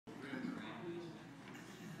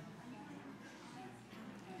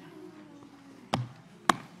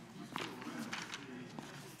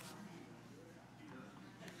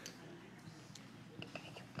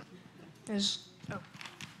is... Oh.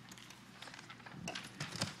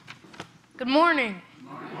 Good morning. Good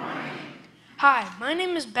morning. Hi, my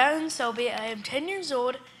name is Ben Selby. I am 10 years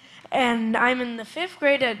old, and I'm in the 5th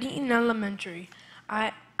grade at Eaton Elementary.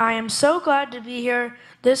 I am so glad to be here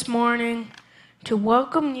this morning to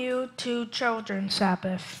welcome you to Children's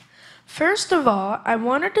Sabbath. First of all, I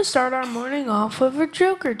wanted to start our morning off with a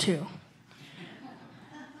joke or two.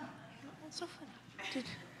 That's so funny.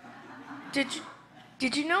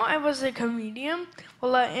 Did you know I was a comedian?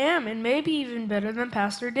 Well, I am, and maybe even better than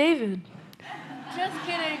Pastor David. Just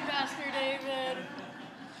kidding, Pastor David.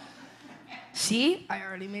 See, I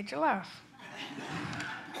already made you laugh.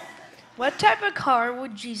 What type of car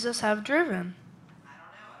would Jesus have driven?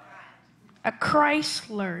 A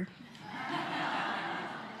Chrysler.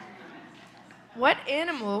 What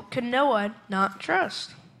animal could Noah not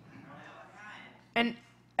trust?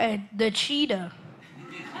 The cheetah.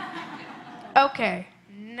 Okay,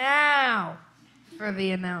 now for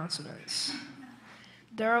the announcements.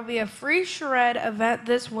 There will be a free shred event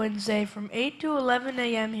this Wednesday from 8 to 11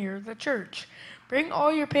 a.m. here at the church. Bring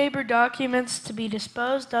all your paper documents to be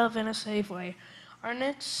disposed of in a safe way. Our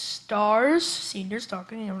next Stars, Seniors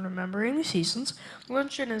Talking and Remembering the Seasons,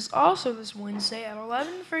 luncheon is also this Wednesday at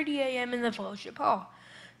 11:30 a.m. in the Fellowship Hall.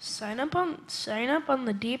 Sign up on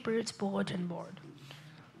the Deep Roots bulletin board.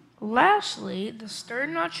 Lastly, the Stir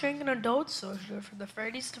Not Shaken Adult Social for the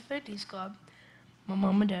 30s to 50s Club, my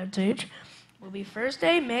mom and dad's age, will be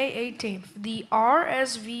Thursday, May 18th. The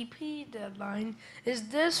RSVP deadline is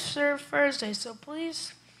this Thursday, so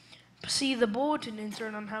please see the bulletin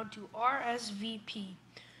insert on how to RSVP.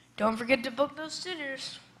 Don't forget to book those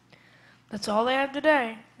sitters. That's all I have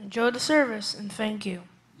today. Enjoy the service, and thank you.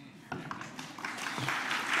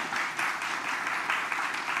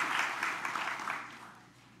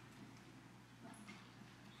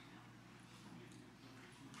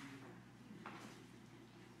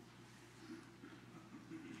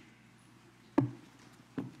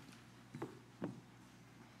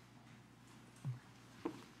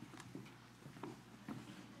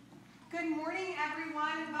 Good morning,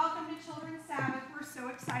 everyone, and welcome to Children's Sabbath. We're so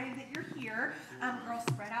excited that you're here. Girls,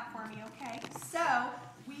 spread out for me, okay? So,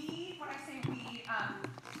 when I say we,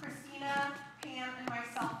 Christina, Pam, and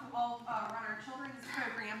myself, who all run our children's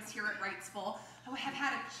programs here at Wrightsville, have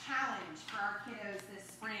had a challenge for our kiddos this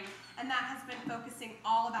spring, and that has been focusing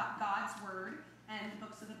all about God's Word and the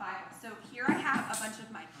books of the Bible. So here I have a bunch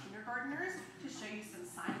of my kindergartners to show you some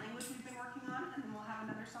sign language we've been working on, and then we'll have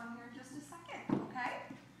another song here in just a second, okay?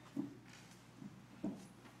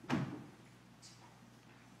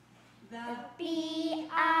 The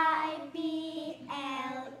B-I-B-L-E,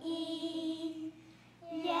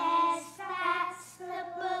 yes, that's the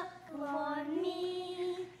book for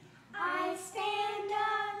me. I stand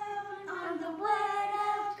alone on the Word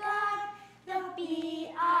of God, the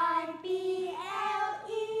B-I-B-L-E.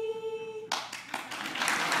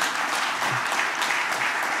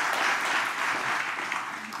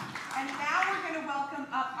 And now we're going to welcome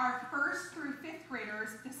up our 1st through 5th graders.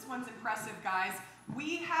 This one's impressive, guys.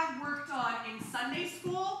 We have worked on in Sunday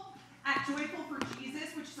school at Joyful for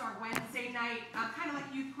Jesus, which is our Wednesday night, kind of like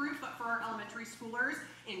youth group, but for our elementary schoolers.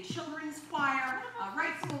 In children's choir,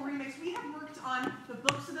 Wrightsville Remix, we have worked on the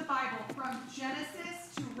books of the Bible from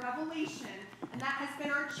Genesis to Revelation, and that has been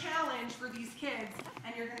our challenge for these kids,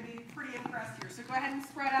 and you're going to be pretty impressed here. So go ahead and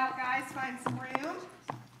spread out, guys. Find some room.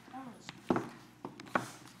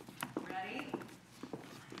 Ready?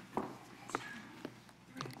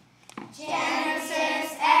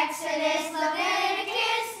 Genesis, Exodus,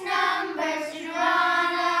 Leviticus, Numbers,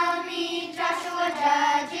 Deuteronomy, Joshua,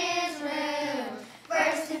 Judges, Ruth,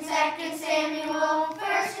 1st and 2nd Samuel,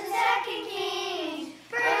 1st and 2nd Kings,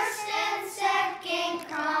 1st and 2nd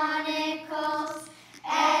Chronicles,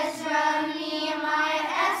 Ezra, Nehemiah,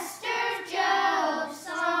 Esther, Job,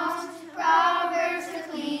 Psalms, Proverbs,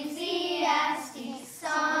 Ecclesiastes,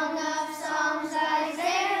 Song of Songs,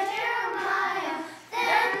 Isaiah, Jeremiah.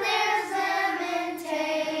 Then there's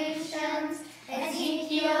Lamentations. It's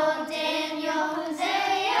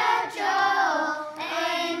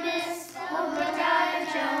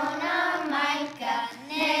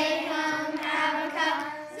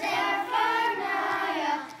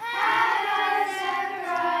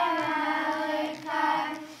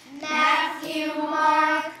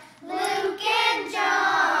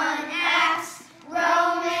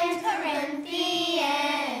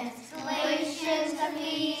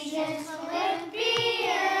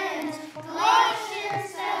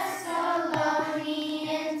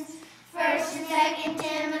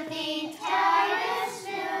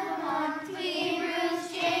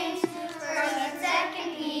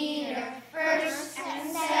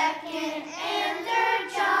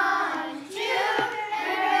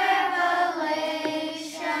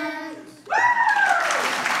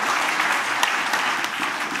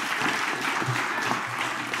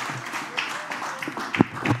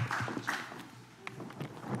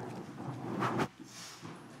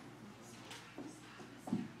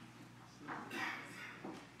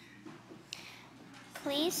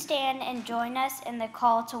Please stand and join us in the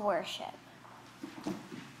call to worship.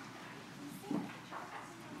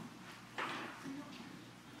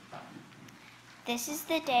 This is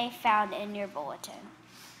the day found in your bulletin.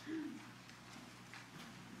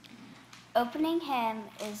 Opening hymn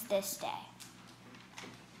is this day.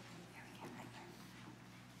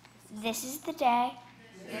 This is the day.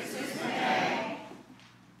 This is the day.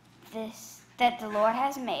 That the Lord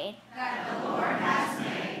has made. That the Lord has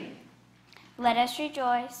made. Let us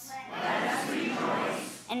rejoice. Let us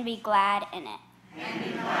rejoice. And be glad in it. And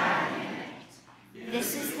be glad in it.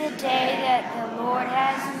 This is the day that the Lord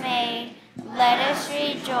has made. Let us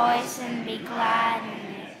rejoice and be glad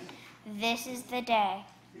in it. This is the day.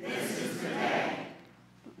 This is the day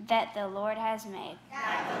that the Lord has made.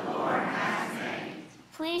 That the Lord has made.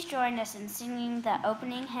 Please join us in singing the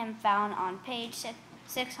opening hymn found on page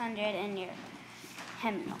 600 in your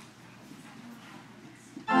hymnal.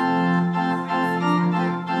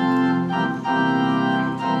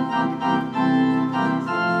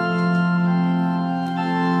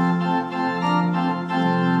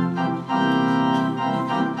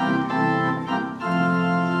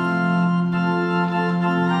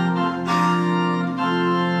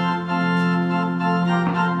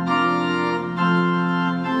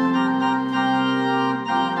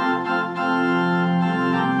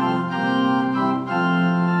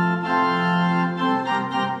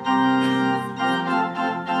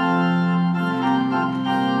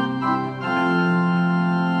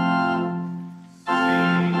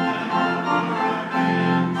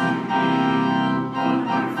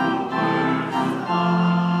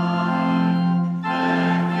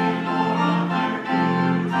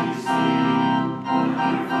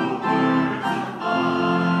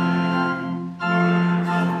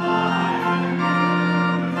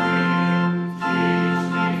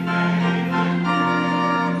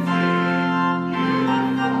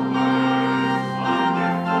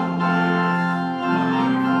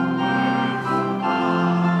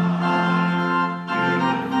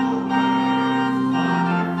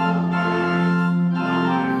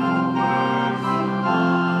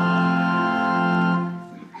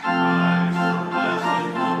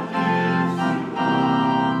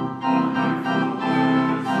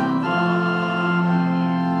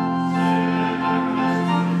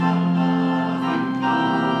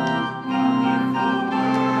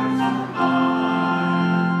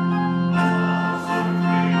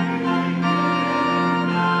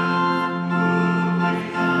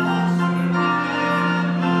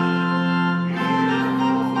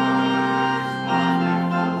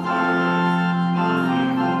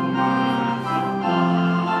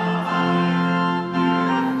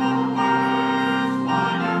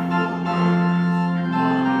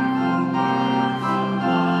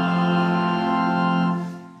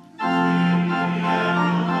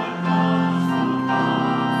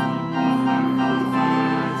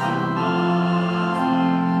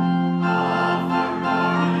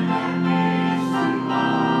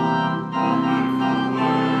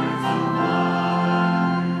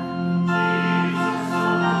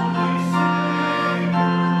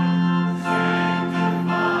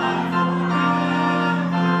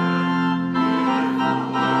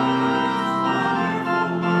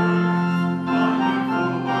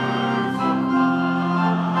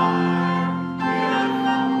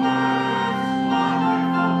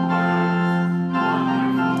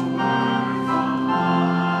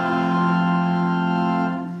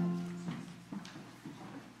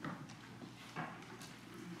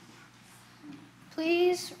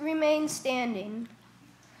 Please remain standing.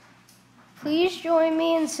 Please join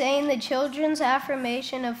me in saying the children's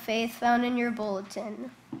affirmation of faith found in your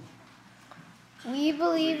bulletin. We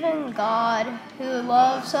believe in God, who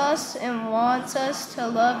loves us and wants us to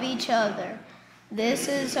love each other. This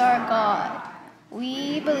is our God.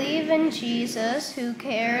 We believe in Jesus, who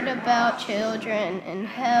cared about children and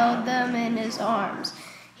held them in his arms.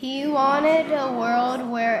 He wanted a world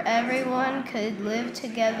where everyone could live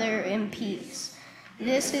together in peace.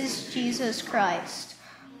 This is Jesus Christ.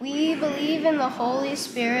 We believe in the Holy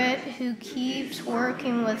Spirit, who keeps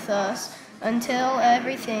working with us until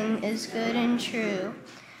everything is good and true.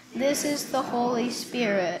 This is the Holy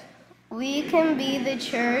Spirit. We can be the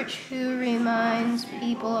church who reminds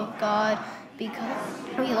people of God because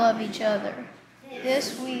we love each other.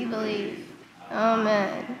 This we believe.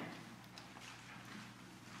 Amen.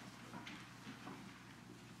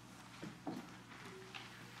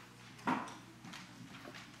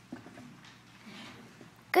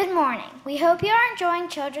 Good morning. We hope you are enjoying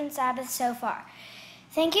Children's Sabbath so far.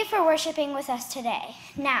 Thank you for worshiping with us today.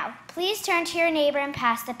 Now, please turn to your neighbor and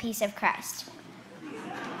pass the peace of Christ.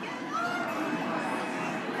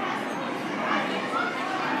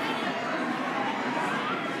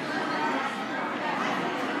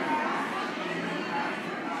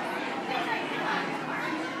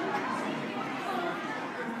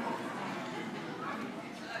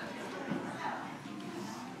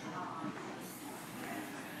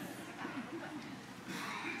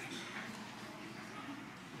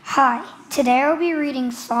 Hi, today I'll be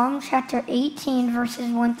reading Psalm chapter 18,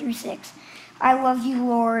 verses 1 through 6. I love you,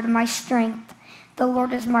 Lord, my strength. The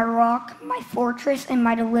Lord is my rock, my fortress, and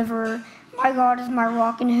my deliverer. My God is my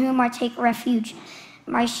rock in whom I take refuge,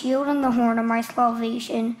 my shield and the horn of my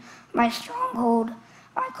salvation, my stronghold.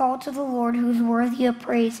 I call to the Lord who is worthy of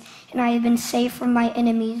praise, and I have been saved from my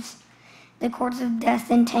enemies. The cords of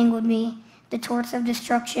death entangled me. The torch of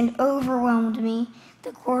destruction overwhelmed me.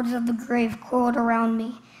 The cords of the grave coiled around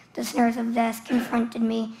me. The snares of death confronted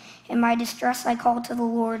me. In my distress I called to the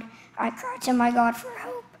Lord. I cried to my God for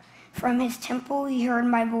help. From his temple he heard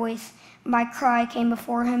my voice. My cry came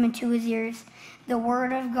before him into his ears. The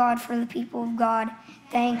word of God for the people of God.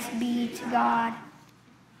 Thanks be to God.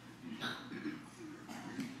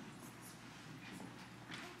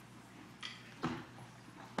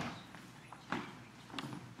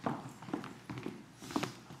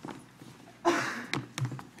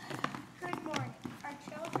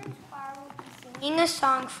 Singing a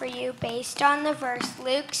song for you based on the verse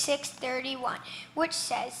Luke 6:31, which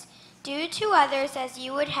says, "Do to others as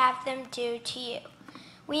you would have them do to you."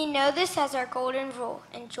 We know this as our golden rule.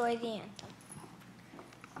 Enjoy the anthem.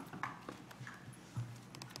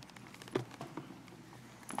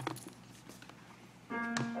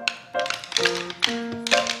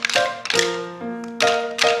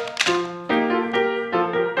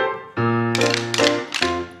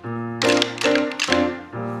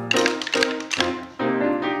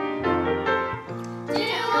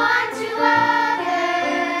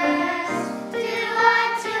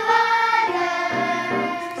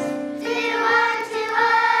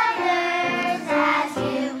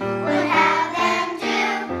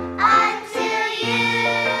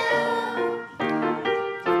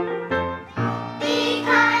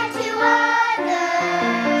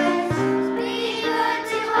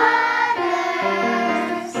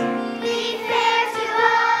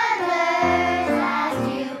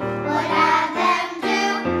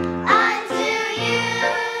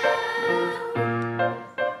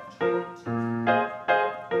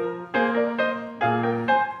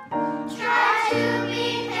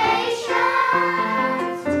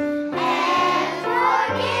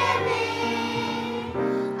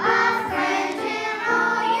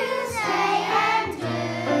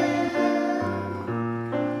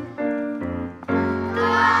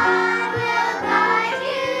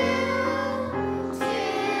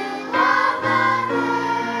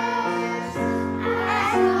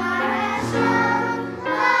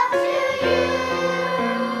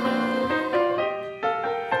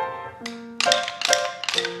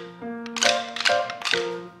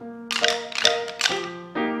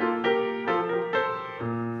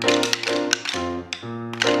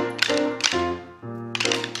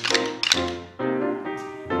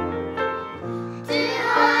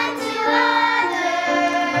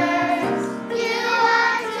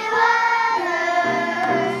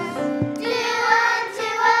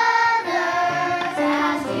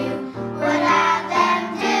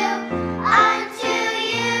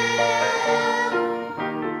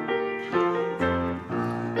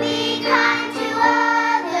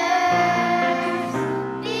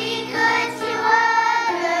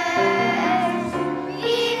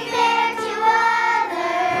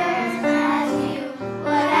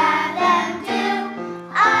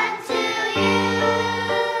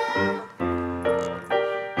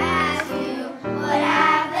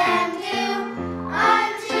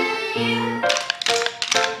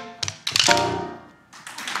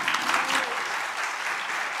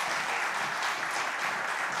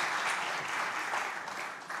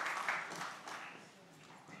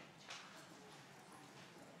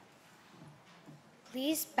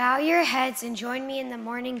 Please bow your heads and join me in the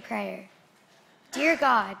morning prayer. Dear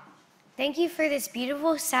God, thank you for this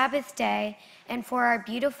beautiful Sabbath day and for our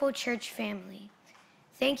beautiful church family.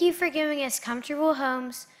 Thank you for giving us comfortable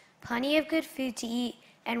homes, plenty of good food to eat,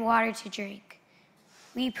 and water to drink.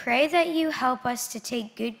 We pray that you help us to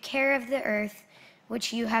take good care of the earth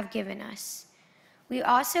which you have given us. We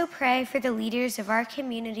also pray for the leaders of our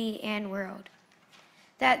community and world,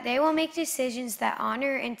 that they will make decisions that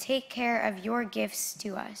honor and take care of your gifts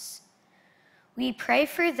to us. We pray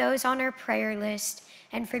for those on our prayer list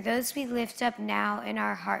and for those we lift up now in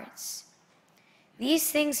our hearts.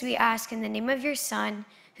 These things we ask in the name of your Son,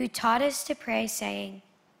 who taught us to pray, saying,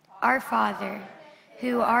 Our Father,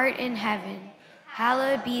 who art in heaven,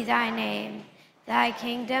 hallowed be thy name. Thy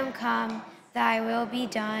kingdom come, thy will be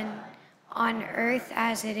done, on earth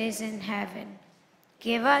as it is in heaven.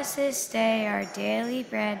 Give us this day our daily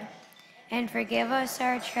bread, and forgive us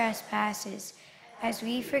our trespasses, as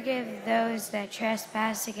we forgive those that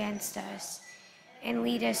trespass against us. And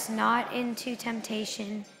lead us not into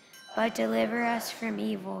temptation, but deliver us from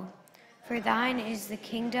evil. For thine is the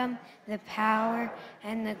kingdom, the power,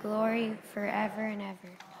 and the glory forever and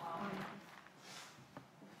ever. Amen.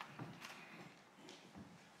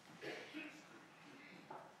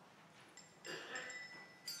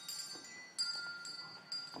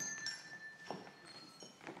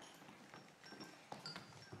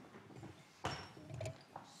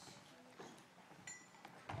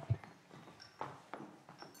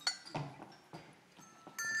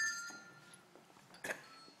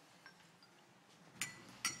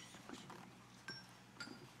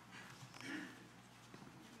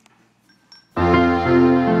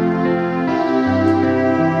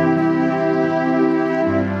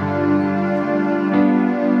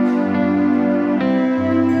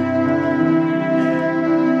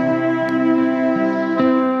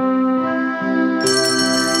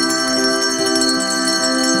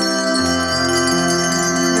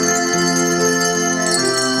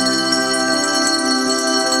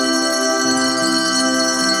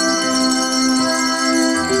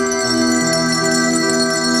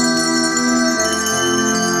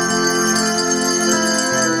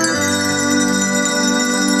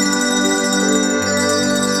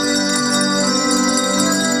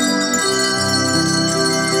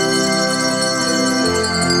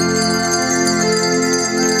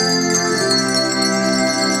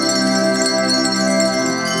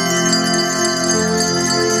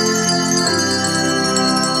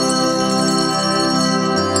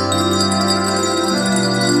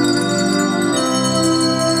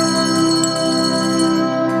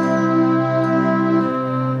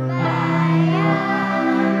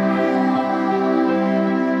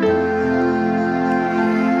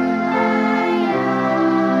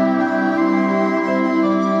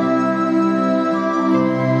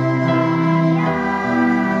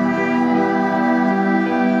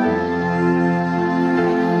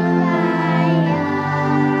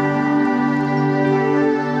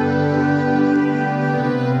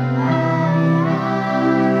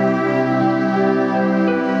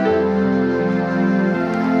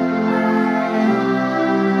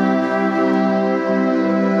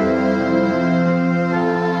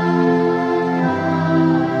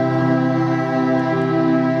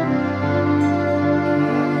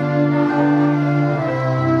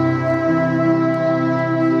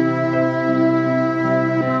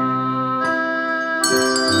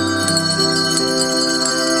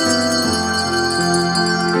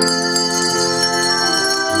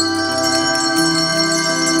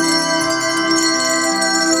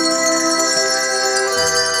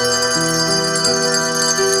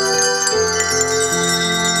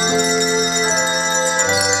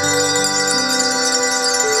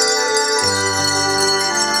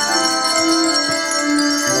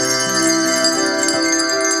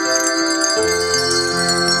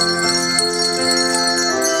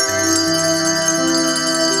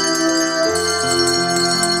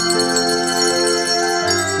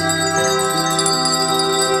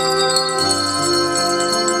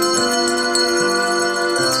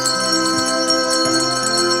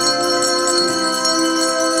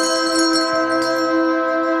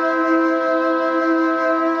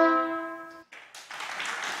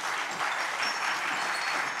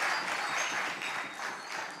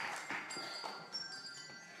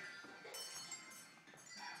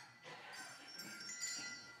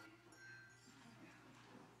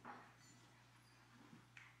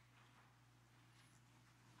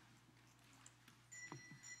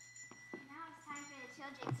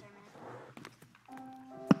 children's sermon.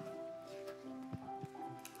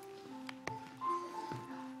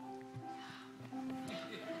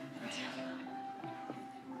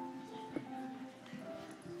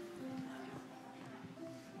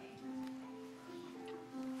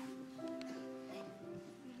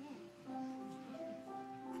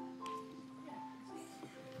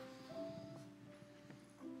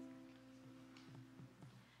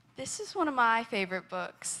 This is one of my favorite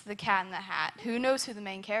books, The Cat in the Hat. Who knows who the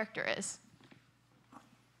main character is?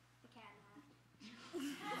 The cat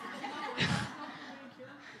in the hat.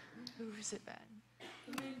 Who's it, Ben?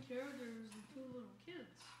 The main character is the two little kids.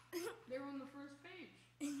 They were on the first page.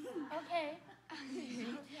 Okay.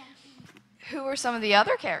 Who are some of the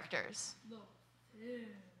other characters? The fish.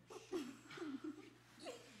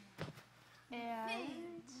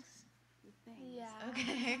 And yeah.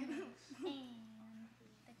 Okay. And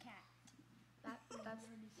the cat. That's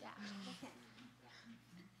yeah. Okay.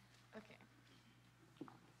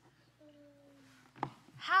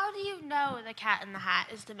 How do you know the Cat in the Hat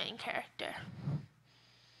is the main character?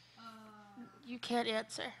 You can't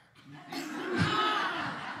answer. Because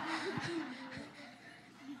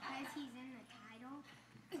he's in the title.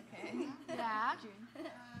 Okay. Yeah.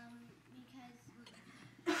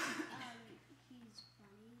 Because he's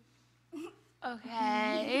funny.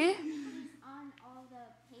 Okay. He's on all the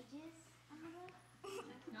pages on the book.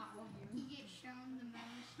 Not all of you. He gets shown the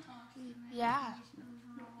most, talks the most. Yeah.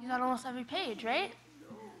 He's on almost every page, right?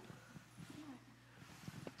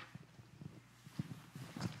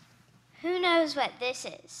 Who knows what this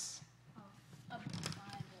is? A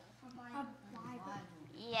Bible.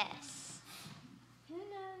 Yes.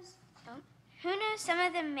 Who knows some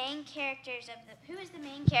of the main characters of the? Who is the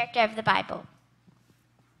main character of the Bible?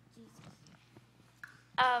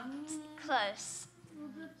 Close.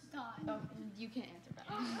 Oh, you can't answer that.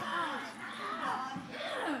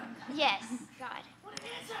 Yes, God.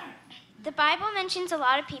 The Bible mentions a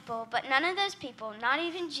lot of people, but none of those people, not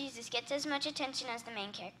even Jesus, gets as much attention as the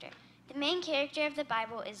main character. The main character of the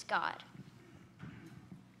Bible is God.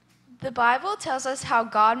 The Bible tells us how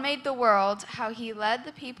God made the world, how he led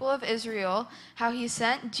the people of Israel, how he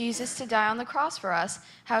sent Jesus to die on the cross for us,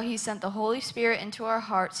 how he sent the Holy Spirit into our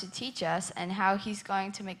hearts to teach us, and how he's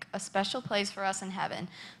going to make a special place for us in heaven.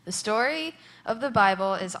 The story of the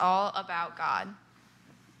Bible is all about God.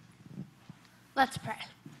 Let's pray.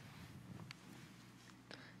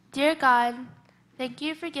 Dear God, thank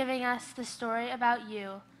you for giving us the story about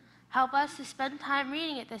you. Help us to spend time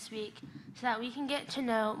reading it this week so that we can get to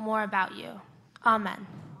know more about you. Amen.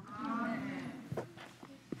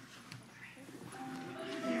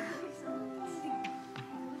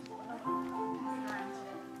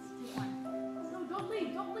 Don't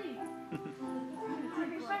leave.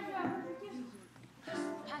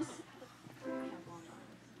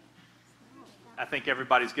 I think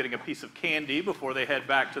everybody's getting a piece of candy before they head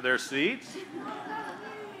back to their seats.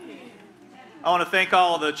 I want to thank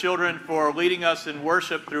all of the children for leading us in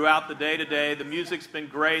worship throughout the day today. The music's been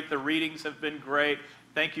great. The readings have been great.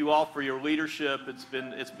 Thank you all for your leadership. It's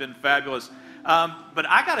been fabulous. But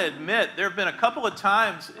I got to admit, there have been a couple of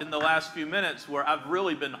times in the last few minutes where I've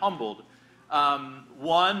really been humbled.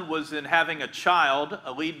 One was in having a child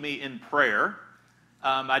lead me in prayer.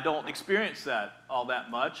 I don't experience that all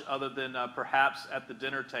that much, other than perhaps at the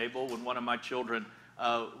dinner table when one of my children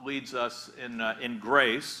leads us in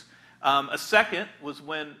grace. A second was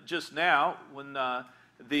when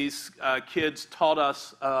these kids taught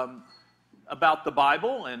us about the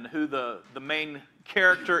Bible and who the main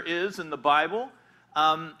character is in the Bible.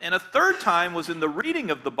 And a third time was in the reading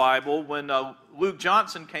of the Bible when Luke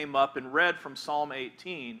Johnson came up and read from Psalm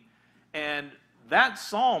 18. And that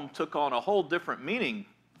psalm took on a whole different meaning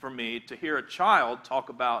for me to hear a child talk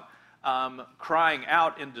about crying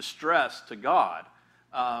out in distress to God.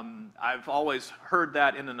 I've always heard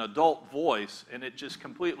that in an adult voice, and it just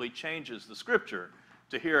completely changes the scripture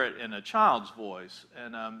to hear it in a child's voice,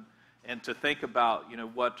 and to think about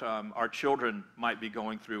what our children might be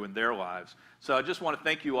going through in their lives. So I just want to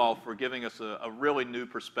thank you all for giving us a really new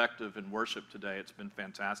perspective in worship today. It's been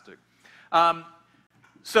fantastic.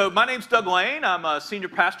 So my name's Doug Lane. I'm a senior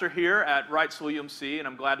pastor here at Wrightsville UMC, and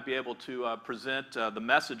I'm glad to be able to present the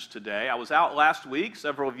message today. I was out last week.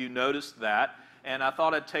 Several of you noticed that. And I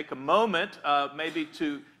thought I'd take a moment maybe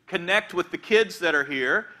to connect with the kids that are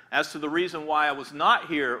here as to the reason why I was not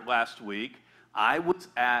here last week. I was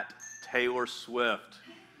at Taylor Swift.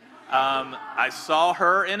 I saw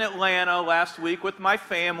her in Atlanta last week with my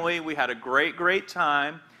family. We had a great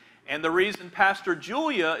time. And the reason Pastor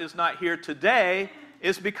Julia is not here today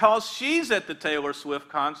is because she's at the Taylor Swift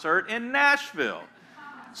concert in Nashville.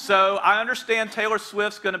 So I understand Taylor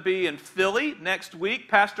Swift's going to be in Philly next week.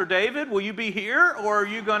 Pastor David, will you be here, or are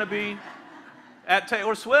you going to be at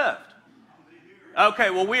Taylor Swift? Okay,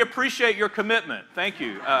 well, we appreciate your commitment. Thank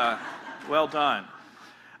you. Well done.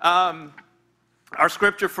 Our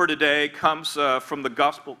scripture for today comes from the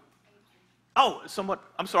Gospel. Oh,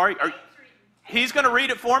 I'm sorry. He's going to read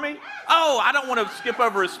it for me? Oh, I don't want to skip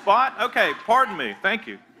over his spot. Okay, pardon me. Thank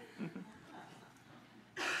you.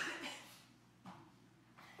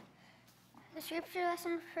 The scripture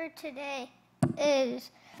lesson for today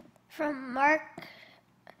is from Mark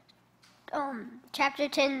chapter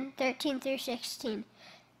 10, 13 through 16.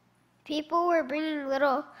 People were bringing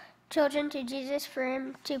little children to Jesus for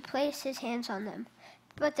him to place his hands on them,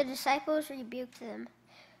 but the disciples rebuked them.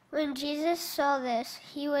 When Jesus saw this,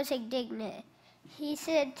 he was indignant. He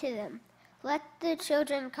said to them, Let little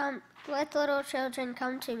children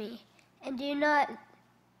come to me, and do not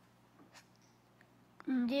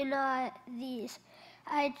these.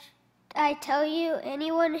 I tell you,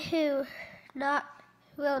 anyone who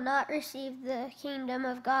will not receive the kingdom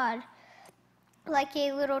of God like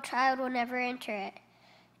a little child will never enter it.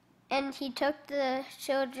 And he took the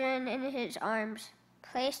children in his arms,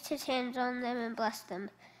 placed his hands on them, and blessed them.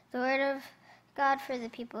 The word of God, for the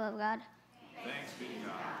people of God. Thanks be to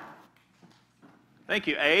God. Thank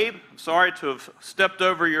you, Abe. I'm sorry to have stepped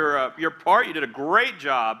over your part. You did a great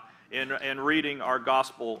job in reading our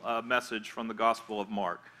gospel message from the Gospel of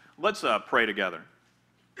Mark. Let's pray together.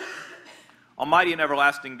 Almighty and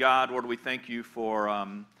everlasting God, Lord, we thank you for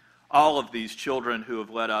all of these children who have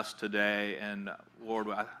led us today. And Lord,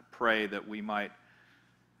 I pray that we might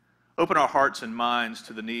open our hearts and minds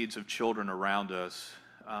to the needs of children around us,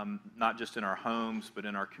 not just in our homes, but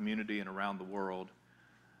in our community and around the world.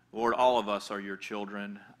 Lord, all of us are your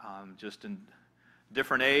children, just in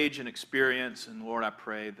different age and experience. And Lord, I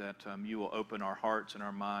pray that you will open our hearts and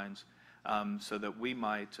our minds so that we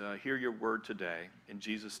might hear your word today. In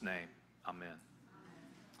Jesus' name, amen.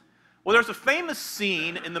 Well, there's a famous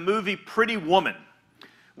scene in the movie Pretty Woman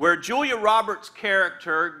where Julia Roberts'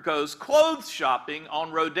 character goes clothes shopping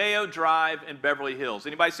on Rodeo Drive in Beverly Hills.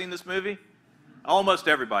 Anybody seen this movie? Almost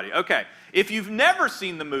everybody. Okay. If you've never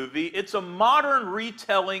seen the movie, it's a modern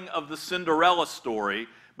retelling of the Cinderella story,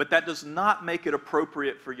 but that does not make it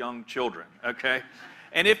appropriate for young children, okay?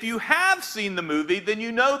 And if you have seen the movie, then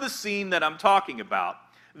you know the scene that I'm talking about.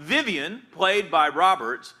 Vivian, played by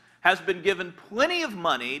Roberts, has been given plenty of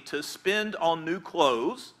money to spend on new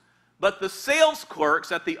clothes, but the sales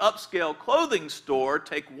clerks at the upscale clothing store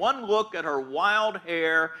take one look at her wild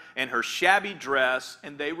hair and her shabby dress,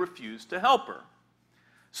 and they refuse to help her.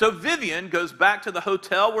 So Vivian goes back to the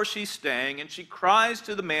hotel where she's staying, and she cries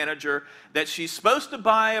to the manager that she's supposed to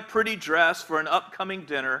buy a pretty dress for an upcoming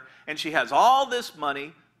dinner, and she has all this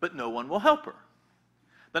money, but no one will help her.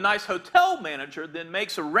 The nice hotel manager then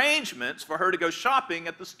makes arrangements for her to go shopping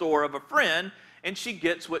at the store of a friend, and she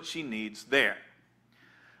gets what she needs there.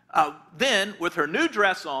 Then, with her new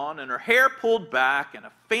dress on and her hair pulled back and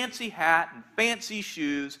a fancy hat and fancy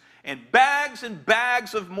shoes and bags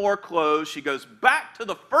of more clothes, she goes back to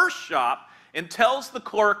the first shop and tells the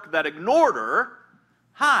clerk that ignored her,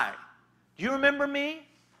 "Hi, do you remember me?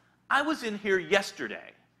 I was in here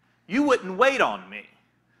yesterday. You wouldn't wait on me.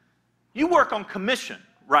 You work on commission,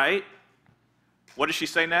 right?" What does she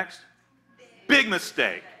say next? Big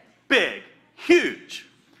mistake. Big. Huge.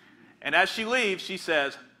 And as she leaves, she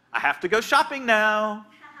says, "I have to go shopping now."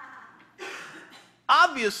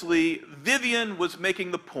 Obviously, Vivian was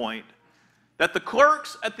making the point that the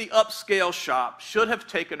clerks at the upscale shop should have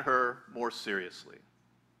taken her more seriously.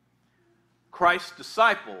 Christ's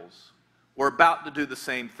disciples were about to do the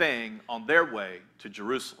same thing on their way to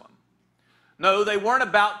Jerusalem. No, they weren't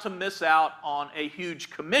about to miss out on a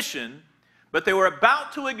huge commission, but they were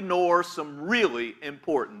about to ignore some really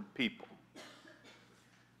important people.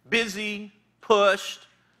 Busy, pushed,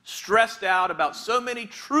 stressed out about so many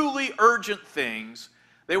truly urgent things,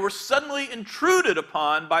 they were suddenly intruded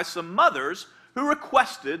upon by some mothers who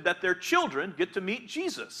requested that their children get to meet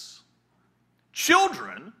Jesus.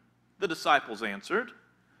 "Children?" the disciples answered.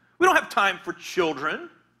 "We don't have time for children.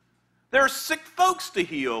 There are sick folks to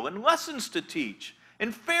heal and lessons to teach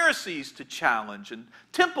and Pharisees to challenge and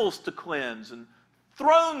temples to cleanse and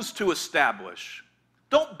thrones to establish.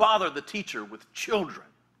 Don't bother the teacher with children."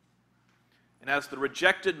 And as the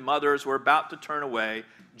rejected mothers were about to turn away,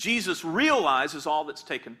 Jesus realizes all that's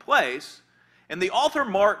taken place. And the author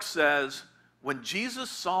Mark says, when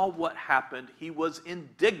Jesus saw what happened, he was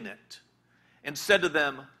indignant and said to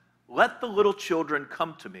them, "Let the little children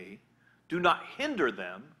come to me. Do not hinder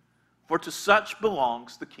them, for to such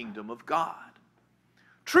belongs the kingdom of God.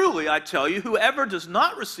 Truly, I tell you, whoever does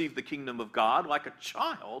not receive the kingdom of God like a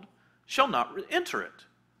child shall not enter it."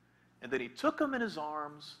 And then he took them in his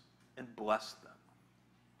arms and blessed them.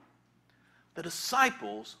 The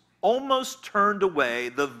disciples almost turned away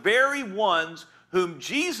the very ones whom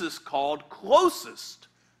Jesus called closest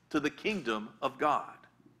to the kingdom of God.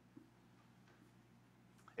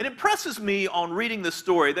 It impresses me on reading this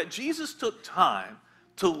story that Jesus took time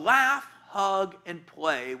to laugh, hug, and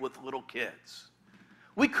play with little kids.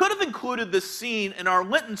 We could have included this scene in our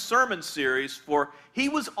Lenten sermon series, for he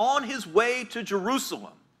was on his way to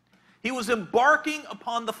Jerusalem. He was embarking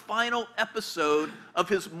upon the final episode of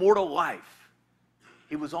his mortal life.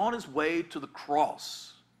 He was on his way to the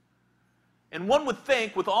cross. And one would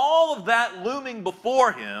think, with all of that looming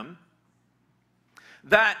before him,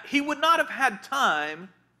 that he would not have had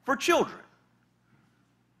time for children.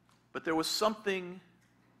 But there was something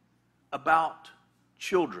about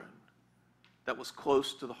children that was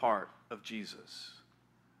close to the heart of Jesus.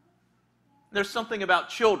 There's something about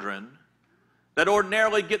children that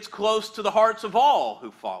ordinarily gets close to the hearts of all who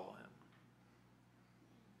follow him.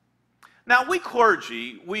 Now, we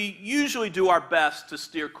clergy, we usually do our best to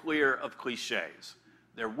steer clear of cliches.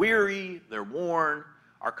 They're weary, they're worn,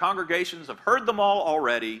 our congregations have heard them all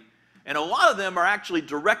already, And a lot of them are actually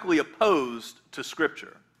directly opposed to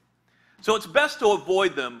Scripture. So it's best to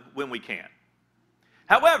avoid them when we can.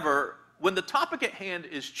 However, when the topic at hand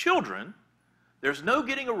is children, there's no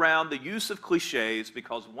getting around the use of cliches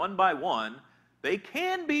because one by one, they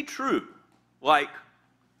can be true. Like,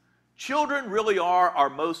 children really are our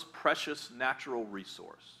most precious natural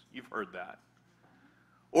resource. You've heard that.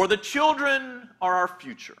 Or the children are our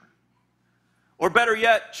future. Or better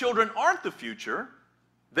yet, children aren't the future,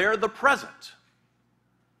 they're the present.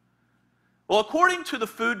 Well, according to the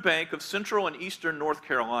Food Bank of Central and Eastern North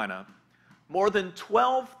Carolina, more than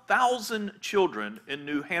 12,000 children in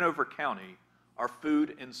New Hanover County are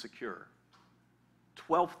food insecure.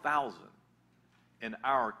 12,000 in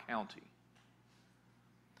our county.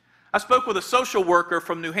 I spoke with a social worker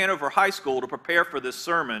from New Hanover High School to prepare for this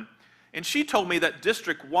sermon, and she told me that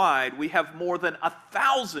district-wide we have more than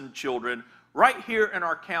 1,000 children right here in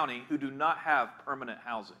our county who do not have permanent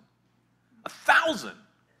housing. 1,000!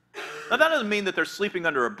 Now, that doesn't mean that they're sleeping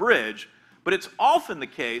under a bridge, but it's often the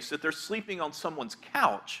case that they're sleeping on someone's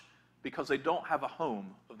couch because they don't have a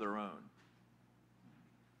home of their own.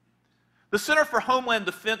 The Center for Homeland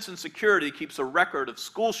Defense and Security keeps a record of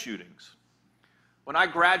school shootings. When I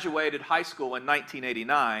graduated high school in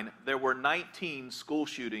 1989, there were 19 school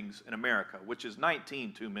shootings in America, which is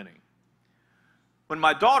 19 too many. When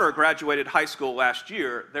my daughter graduated high school last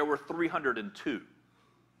year, there were 302,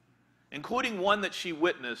 including one that she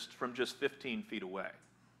witnessed from just 15 feet away.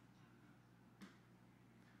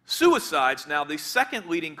 Suicide's now the second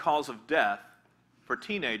leading cause of death for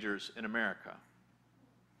teenagers in America.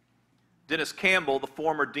 Dennis Campbell, the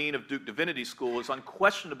former dean of Duke Divinity School, is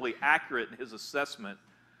unquestionably accurate in his assessment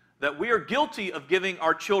that we are guilty of giving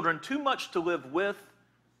our children too much to live with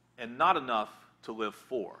and not enough to live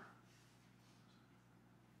for.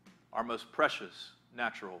 Our most precious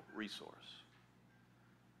natural resource.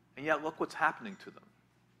 And yet, look what's happening to them.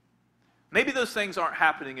 Maybe those things aren't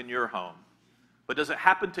happening in your home, but does it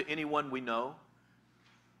happen to anyone we know?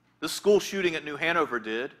 The school shooting at New Hanover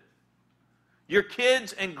did. Your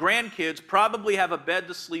kids and grandkids probably have a bed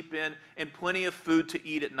to sleep in and plenty of food to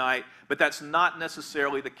eat at night, but that's not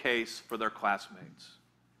necessarily the case for their classmates.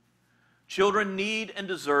 Children need and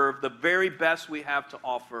deserve the very best we have to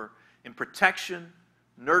offer in protection,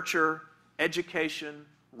 nurture, education,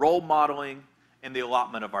 role modeling, in the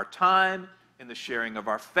allotment of our time, in the sharing of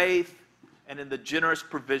our faith, and in the generous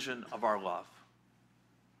provision of our love.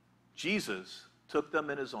 Jesus took them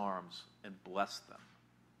in his arms and blessed them.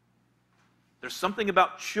 There's something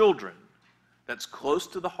about children that's close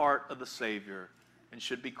to the heart of the Savior and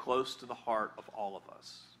should be close to the heart of all of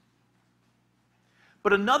us.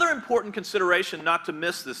 But another important consideration not to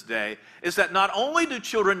miss this day is that not only do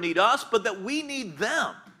children need us, but that we need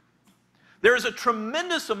them. There is a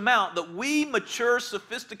tremendous amount that we mature,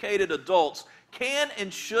 sophisticated adults can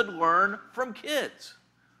and should learn from kids.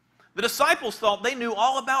 The disciples thought they knew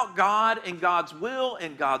all about God and God's will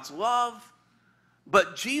and God's love,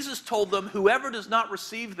 but Jesus told them, whoever does not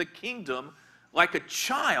receive the kingdom like a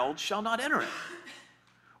child shall not enter it.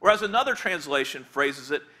 Or as another translation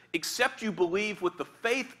phrases it, except you believe with the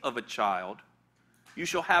faith of a child, you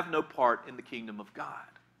shall have no part in the kingdom of God.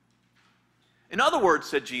 In other words,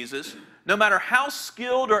 said Jesus, no matter how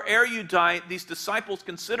skilled or erudite these disciples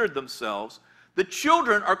considered themselves, the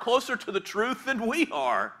children are closer to the truth than we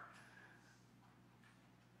are.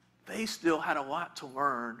 They still had a lot to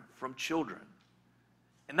learn from children.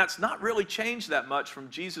 And that's not really changed that much from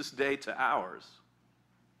Jesus' day to ours.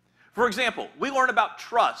 For example, we learn about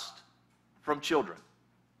trust from children.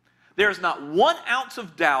 There's not 1 ounce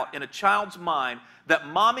of doubt in a child's mind that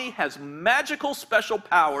mommy has magical special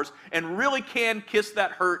powers and really can kiss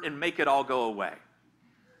that hurt and make it all go away.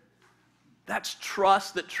 That's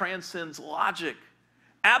trust that transcends logic.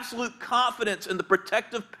 Absolute confidence in the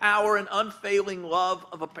protective power and unfailing love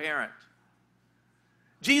of a parent.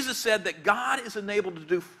 Jesus said that God is enabled to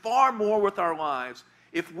do far more with our lives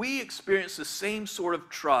if we experience the same sort of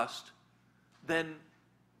trust than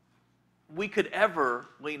we could ever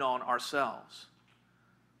lean on ourselves.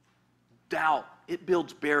 Doubt, it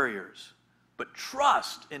builds barriers, but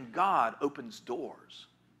trust in God opens doors.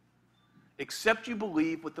 Except you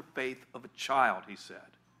believe with the faith of a child, he said,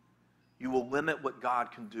 you will limit what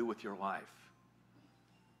God can do with your life.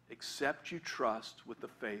 Except you trust with the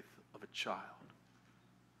faith of a child.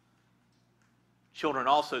 Children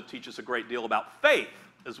also teach us a great deal about faith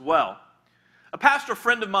as well. A pastor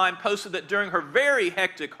friend of mine posted that during her very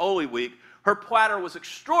hectic Holy Week, her platter was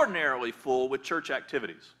extraordinarily full with church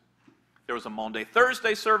activities. There was a Maundy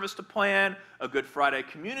Thursday service to plan, a Good Friday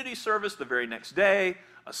community service the very next day,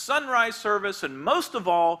 a sunrise service, and most of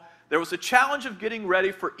all, there was a challenge of getting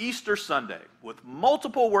ready for Easter Sunday with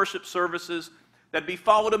multiple worship services that'd be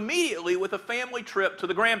followed immediately with a family trip to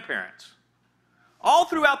the grandparents. All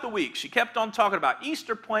throughout the week, she kept on talking about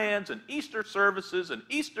Easter plans and Easter services and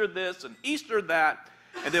Easter this and Easter that.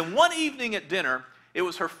 And then one evening at dinner, it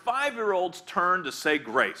was her 5-year-old's turn to say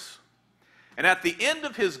grace. And at the end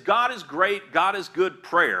of his God is great, God is good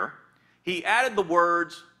prayer, he added the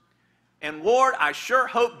words, "And Lord, I sure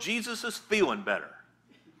hope Jesus is feeling better."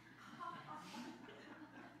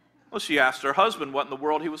 Well, she asked her husband what in the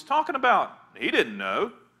world he was talking about. He didn't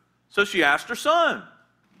know. So she asked her son.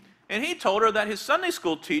 And he told her that his Sunday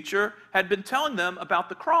school teacher had been telling them about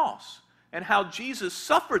the cross and how Jesus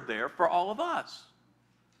suffered there for all of us.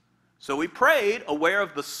 So we prayed, aware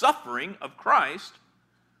of the suffering of Christ,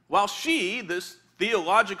 while she, this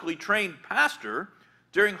theologically trained pastor,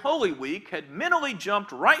 during Holy Week had mentally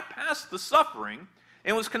jumped right past the suffering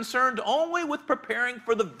and was concerned only with preparing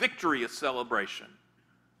for the victory of celebration,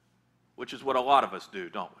 which is what a lot of us do,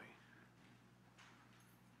 don't we?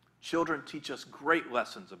 Children teach us great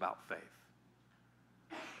lessons about faith,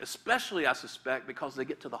 especially, I suspect, because they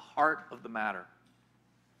get to the heart of the matter.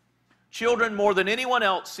 Children, more than anyone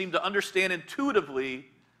else, seem to understand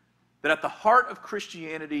intuitively that at the heart of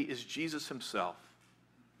Christianity is Jesus himself,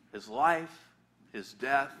 his life, his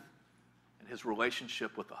death, and his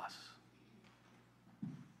relationship with us.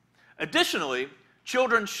 Additionally,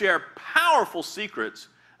 children share powerful secrets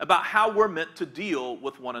about how we're meant to deal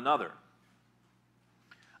with one another.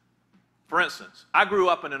 For instance, I grew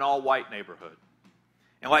up in an all-white neighborhood.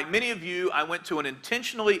 And like many of you, I went to an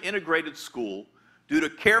intentionally integrated school due to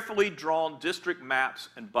carefully drawn district maps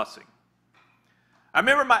and busing. I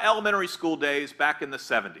remember my elementary school days back in the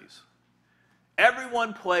 70s.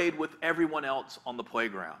 Everyone played with everyone else on the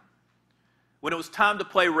playground. When it was time to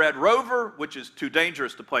play Red Rover, which is too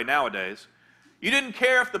dangerous to play nowadays, you didn't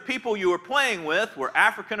care if the people you were playing with were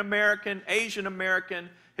African American, Asian American,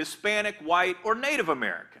 Hispanic, white, or Native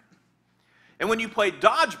American. And when you played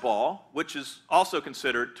dodgeball, which is also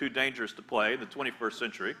considered too dangerous to play in the 21st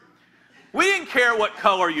century, we didn't care what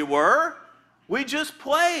color you were. We just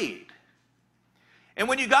played. And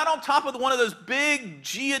when you got on top of one of those big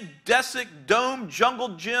geodesic dome jungle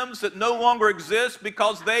gyms that no longer exist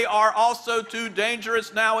because they are also too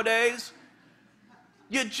dangerous nowadays,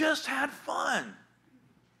 you just had fun.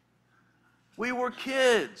 We were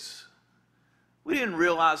kids. We didn't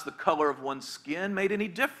realize the color of one's skin made any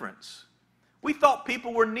difference. We thought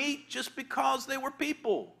people were neat just because they were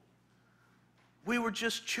people. We were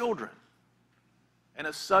just children. And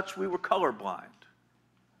as such, we were colorblind.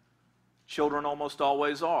 Children almost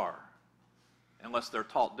always are, unless they're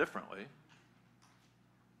taught differently.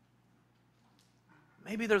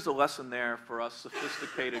 Maybe there's a lesson there for us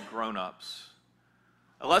sophisticated grown-ups.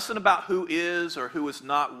 A lesson about who is or who is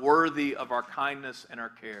not worthy of our kindness and our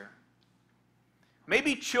care.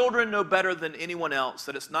 Maybe children know better than anyone else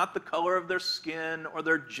that it's not the color of their skin or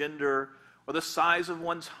their gender or the size of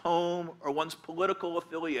one's home or one's political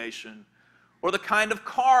affiliation or the kind of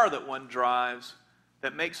car that one drives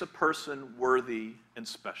that makes a person worthy and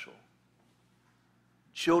special.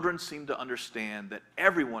 Children seem to understand that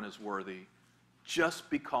everyone is worthy just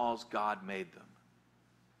because God made them.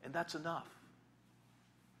 And that's enough.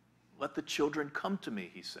 Let the children come to me,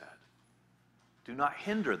 he said. Do not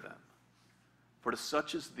hinder them, for to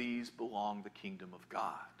such as these belong the kingdom of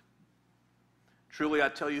God. Truly I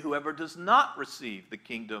tell you, whoever does not receive the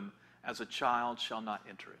kingdom as a child shall not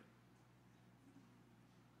enter it.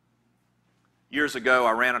 Years ago,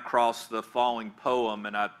 I ran across the following poem,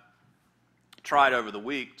 and I tried over the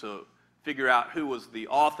week to figure out who was the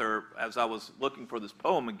author as I was looking for this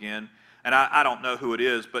poem again. And I don't know who it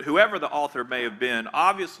is, but whoever the author may have been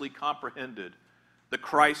obviously comprehended the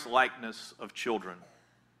Christ-likeness of children.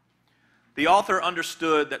 The author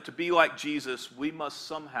understood that to be like Jesus, we must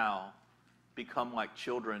somehow become like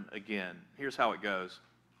children again. Here's how it goes.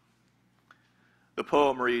 The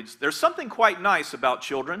poem reads, "There's something quite nice about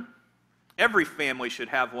children. Every family should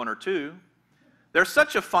have one or two. They're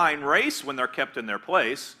such a fine race when they're kept in their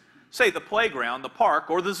place, say the playground, the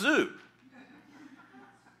park, or the zoo.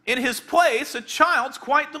 In his place, a child's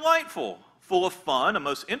quite delightful, full of fun, a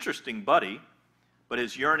most interesting buddy, but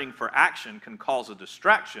his yearning for action can cause a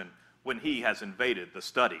distraction when he has invaded the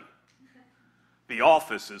study. The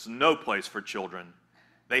office is no place for children.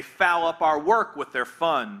 They foul up our work with their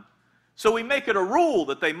fun, so we make it a rule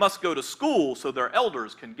that they must go to school so their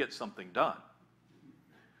elders can get something done.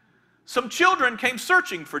 Some children came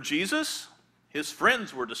searching for Jesus. His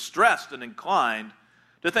friends were distressed and inclined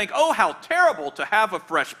to think, oh, how terrible to have a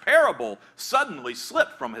fresh parable suddenly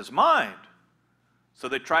slip from his mind. So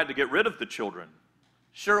they tried to get rid of the children.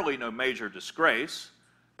 surely no major disgrace,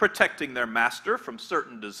 protecting their master from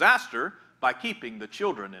certain disaster by keeping the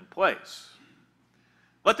children in place.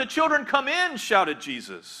 "Let the children come in," shouted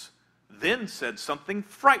Jesus, then said something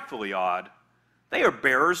frightfully odd. "They are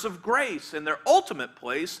bearers of grace, and their ultimate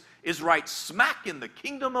place is right smack in the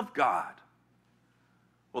kingdom of God."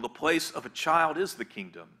 Well, the place of a child is the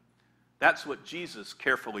kingdom. That's what Jesus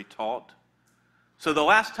carefully taught. So the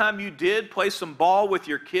last time you did play some ball with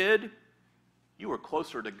your kid, you were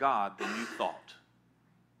closer to God than you thought.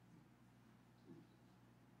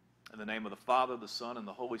 In the name of the Father, the Son, and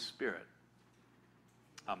the Holy Spirit.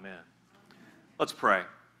 Amen. Let's pray.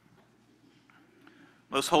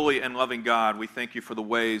 Most holy and loving God, we thank you for the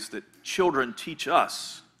ways that children teach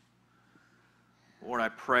us. Lord, I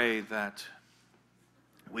pray that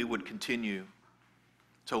we would continue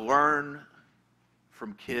to learn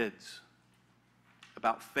from kids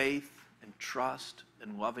about faith and trust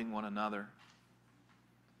and loving one another,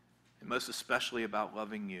 and most especially about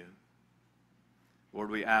loving you. Lord,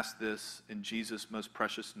 we ask this in Jesus' most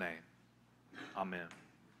precious name. Amen.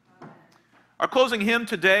 Our closing hymn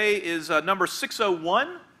today is number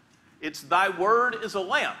 601. It's "Thy Word is a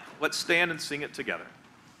Lamp." Let's stand and sing it together.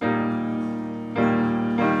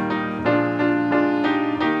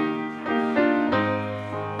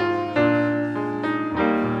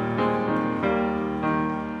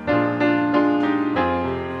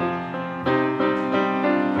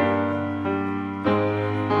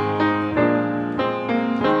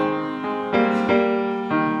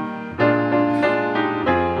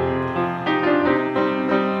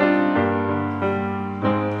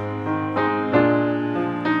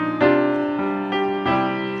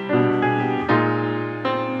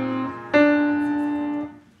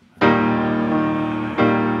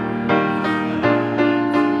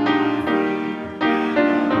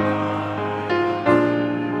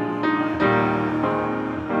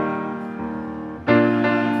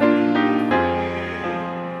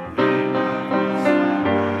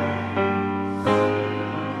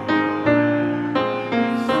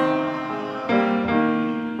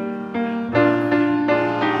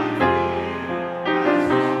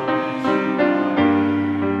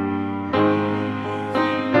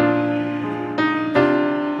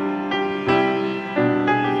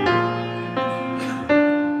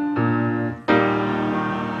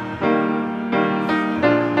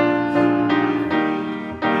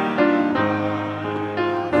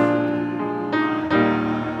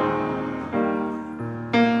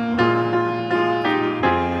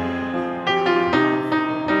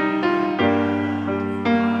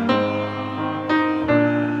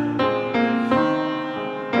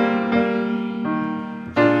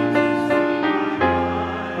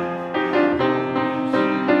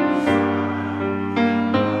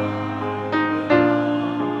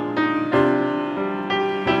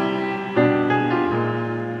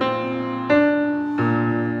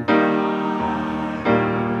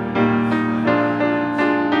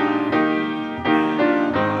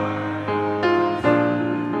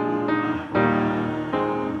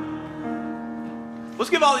 Let's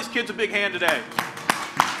give all these kids a big hand today.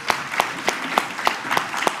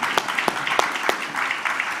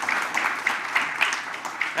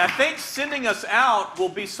 And I think sending us out will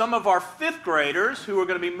be some of our fifth graders who are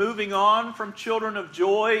going to be moving on from Children of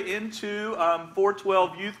Joy into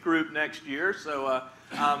 412 youth group next year. So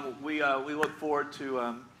we look forward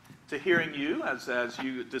to hearing you as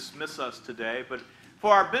you dismiss us today. But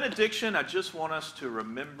for our benediction, I just want us to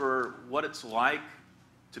remember what it's like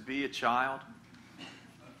to be a child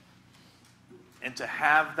and to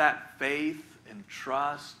have that faith and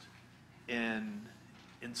trust in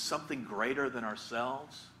something greater than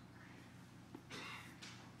ourselves.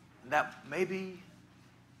 And that maybe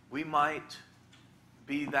we might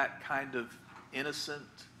be that kind of innocent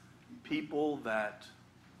people that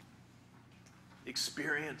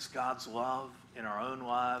experience God's love in our own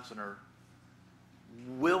lives and are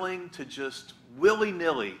willing to just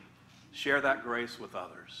willy-nilly share that grace with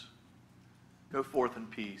others. Go forth in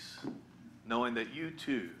peace, knowing that you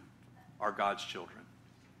too are God's children.